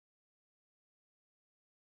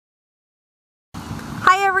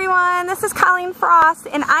Hi everyone, this is Colleen Frost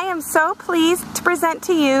and I am so pleased to present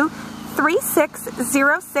to you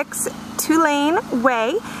 3606 Tulane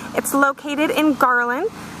Way. It's located in Garland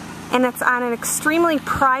and it's on an extremely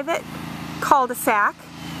private cul-de-sac.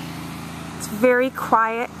 It's very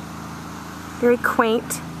quiet, very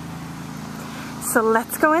quaint. So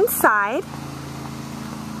let's go inside.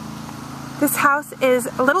 This house is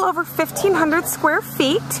a little over 1,500 square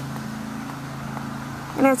feet.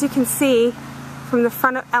 And as you can see from the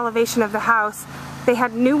front elevation of the house, they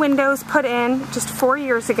had new windows put in just 4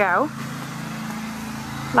 years ago.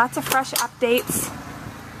 Lots of fresh updates.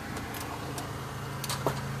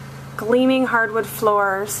 Gleaming hardwood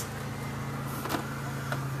floors.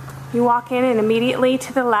 You walk in and immediately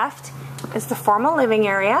to the left is the formal living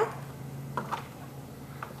area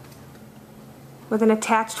with an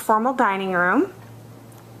attached formal dining room.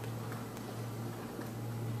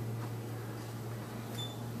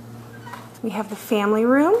 We have the family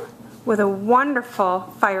room with a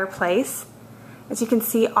wonderful fireplace. As you can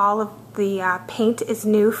see, all of the paint is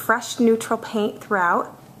new, fresh neutral paint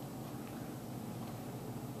throughout.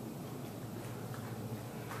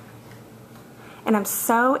 And I'm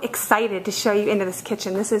so excited to show you into this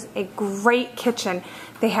kitchen. This is a great kitchen.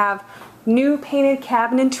 They have new painted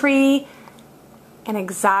cabinetry and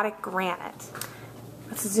exotic granite.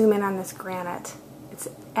 Let's zoom in on this granite. It's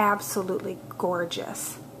absolutely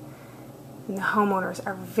gorgeous. And the homeowners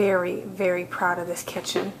are very, very proud of this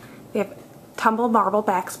kitchen. They have tumbled marble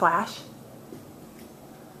backsplash,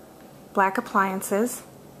 black appliances,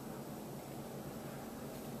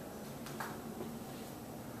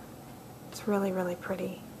 it's really, really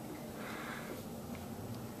pretty.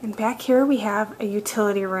 And back here we have a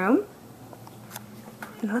utility room.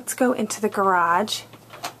 And let's go into the garage.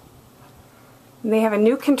 And they have a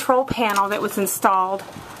new control panel that was installed,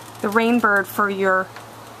 the Rainbird, for your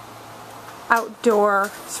outdoor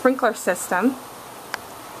sprinkler system.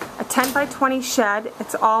 A 10 by 20 shed.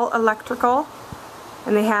 It's all electrical.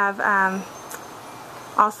 And they have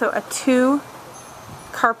also a 2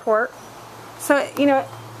 carport. So, you know,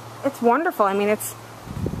 it's wonderful. I mean, it's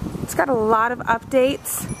got a lot of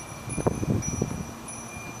updates.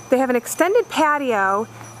 They have an extended patio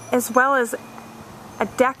as well as a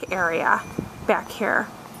deck area back here.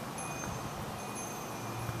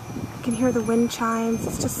 You can hear the wind chimes.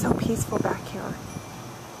 It's just so peaceful back here.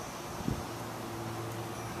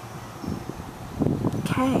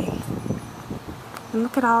 Okay. And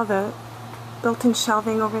look at all the built-in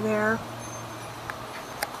shelving over there.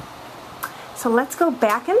 So let's go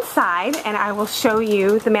back inside and I will show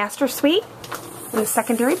you the master suite and the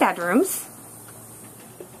secondary bedrooms.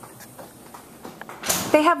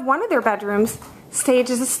 They have one of their bedrooms staged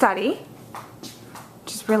as a study,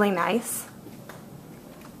 which is really nice.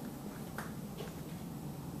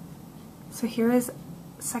 So here is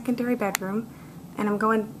secondary bedroom, and I'm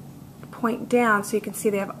going to point down so you can see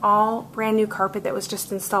they have all brand new carpet that was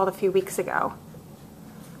just installed a few weeks ago.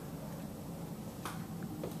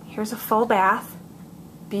 Here's a full bath,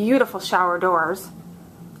 beautiful shower doors,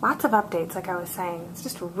 lots of updates like I was saying. It's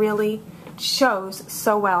just really shows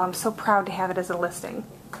so well. I'm so proud to have it as a listing.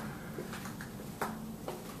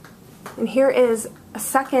 And here is a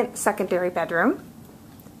second secondary bedroom.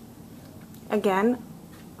 Again,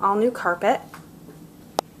 all new carpet.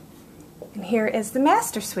 And here is the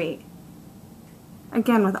master suite.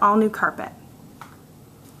 Again, with all new carpet.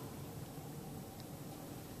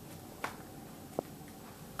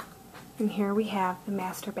 And here we have the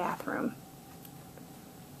master bathroom.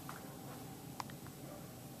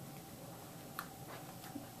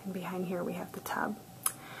 And behind here we have the tub.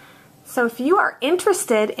 So if you are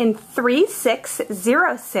interested in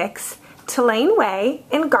 3606 Tulane Way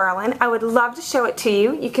in Garland, I would love to show it to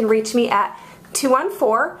you. You can reach me at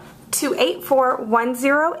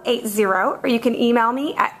 214-284-1080, or you can email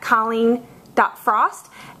me at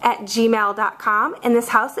colleen.frost@gmail.com, and this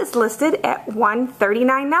house is listed at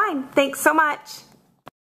 $139,900. Thanks so much.